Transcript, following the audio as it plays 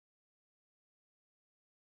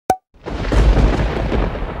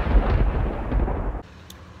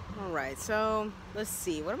right, so let's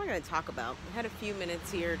see. What am I going to talk about? I had a few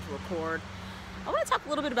minutes here to record. I want to talk a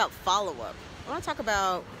little bit about follow-up. I want to talk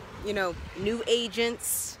about, you know, new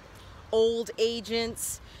agents, old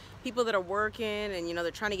agents, people that are working and, you know,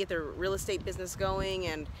 they're trying to get their real estate business going.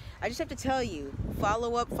 And I just have to tell you,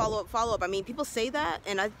 follow up, follow up, follow up. I mean, people say that,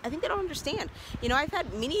 and I think they don't understand. You know, I've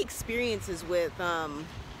had many experiences with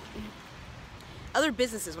other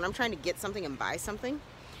businesses when I'm trying to get something and buy something.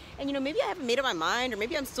 And, you know, maybe I haven't made up my mind, or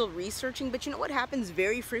maybe I'm still researching, but you know what happens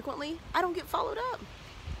very frequently? I don't get followed up.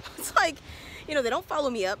 It's like, you know, they don't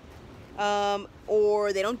follow me up,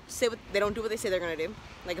 or they don't do what they say they're going to do.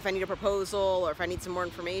 Like if I need a proposal or if I need some more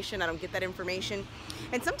information, I don't get that information.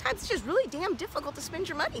 And sometimes it's just really damn difficult to spend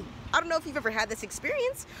your money. I don't know if you've ever had this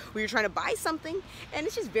experience where you're trying to buy something and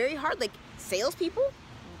it's just very hard. Like salespeople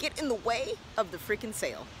get in the way of the freaking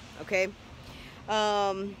sale, okay?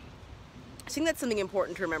 I think that's something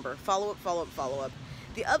important to remember. Follow up, follow up, follow up.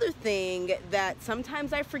 The other thing that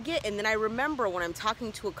sometimes I forget, and then I remember when I'm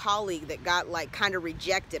talking to a colleague that got like kind of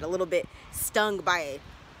rejected, a little bit stung by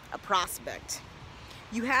a prospect.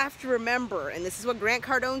 You have to remember, and this is what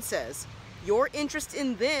Cardone says, your interest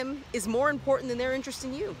in them is more important than their interest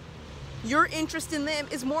in you. Your interest in them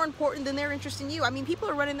is more important than their interest in you. I mean, people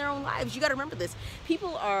are running their own lives. You got to remember this.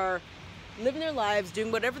 People are living their lives,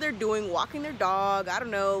 doing whatever they're doing, walking their dog, I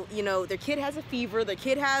don't know, you know, their kid has a fever, their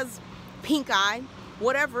kid has pink eye,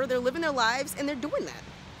 whatever, they're living their lives and they're doing that.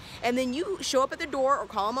 And then you show up at the door or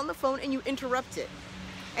call them on the phone and you interrupt it.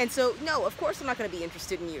 And so, no, of course I'm not going to be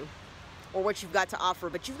interested in you or what you've got to offer,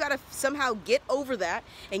 but you've got to somehow get over that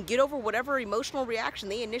and get over whatever emotional reaction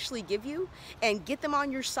they initially give you and get them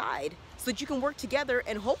on your side so that you can work together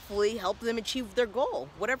and hopefully help them achieve their goal,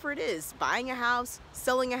 whatever it is, buying a house,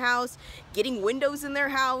 selling a house, getting windows in their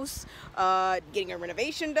house, getting a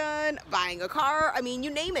renovation done, buying a car, I mean,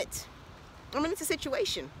 you name it. I mean, it's a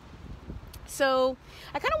situation. So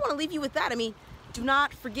I kind of want to leave you with that. I mean, do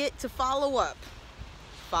not forget to follow up.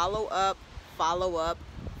 Follow up, follow up,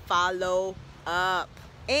 follow up.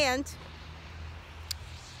 And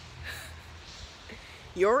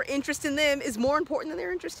your interest in them is more important than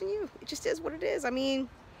their interest in you. It just is what it is. I mean,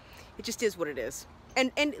 it just is what it is.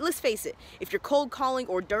 And let's face it, if you're cold calling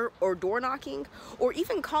or door knocking, or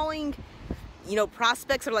even calling, you know,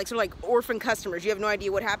 prospects that are like sort of like orphan customers, you have no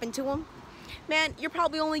idea what happened to them, man, you're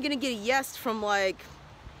probably only going to get a yes from like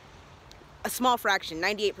a small fraction,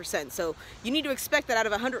 98%. So you need to expect that out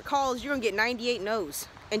of 100 calls, you're going to get 98 no's.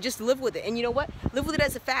 And just live with it. And you know what? Live with it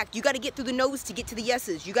as a fact. You got to get through the no's to get to the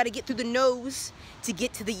yeses. You got to get through the no's to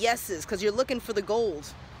get to the yeses, because you're looking for the gold.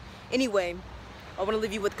 Anyway, I want to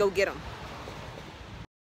leave you with go get 'em.